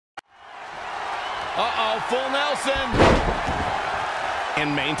Uh-oh, full Nelson.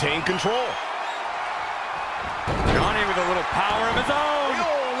 And maintain control. Johnny with a little power of his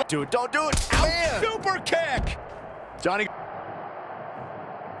own. Dude, don't do it. Super kick. Johnny.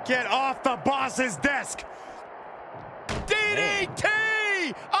 Get off the boss's desk. DDT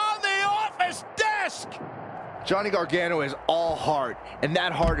on the office desk. Johnny Gargano is all heart, and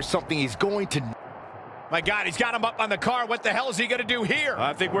that heart is something he's going to... My God, he's got him up on the car. What the hell is he going to do here?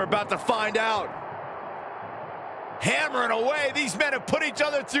 I think we're about to find out. Hammering away. These men have put each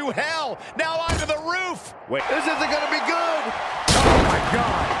other through hell. Now onto the roof. Wait, this isn't going to be good. Oh, my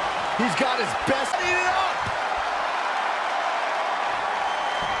God. He's got his best. Eat it up.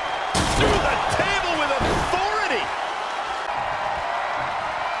 Through the table with authority.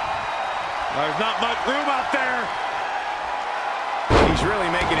 There's not much room out there. He's really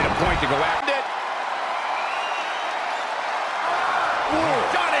making it a point to go after it.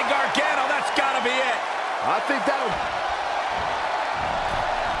 Johnny Gargano, that's got to be it. I think that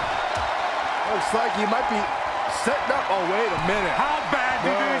looks like he might be setting up. Oh, wait a minute. How bad do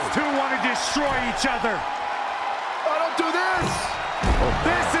these two want to destroy each other? Oh, don't do this.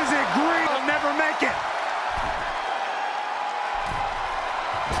 This isn't green. They'll never make it.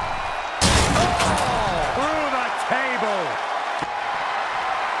 Through the table.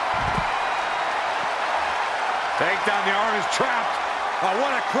 Takedown, the arm is trapped. Oh,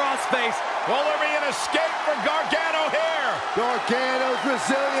 what a crossface. Will there be an escape for Gargano here? Gargano's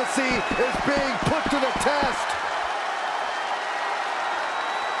resiliency is being put to the test.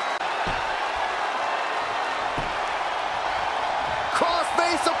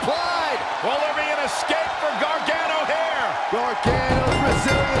 Crossface applied. Will there be an escape for Gargano here? Gargano's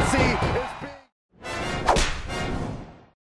resiliency is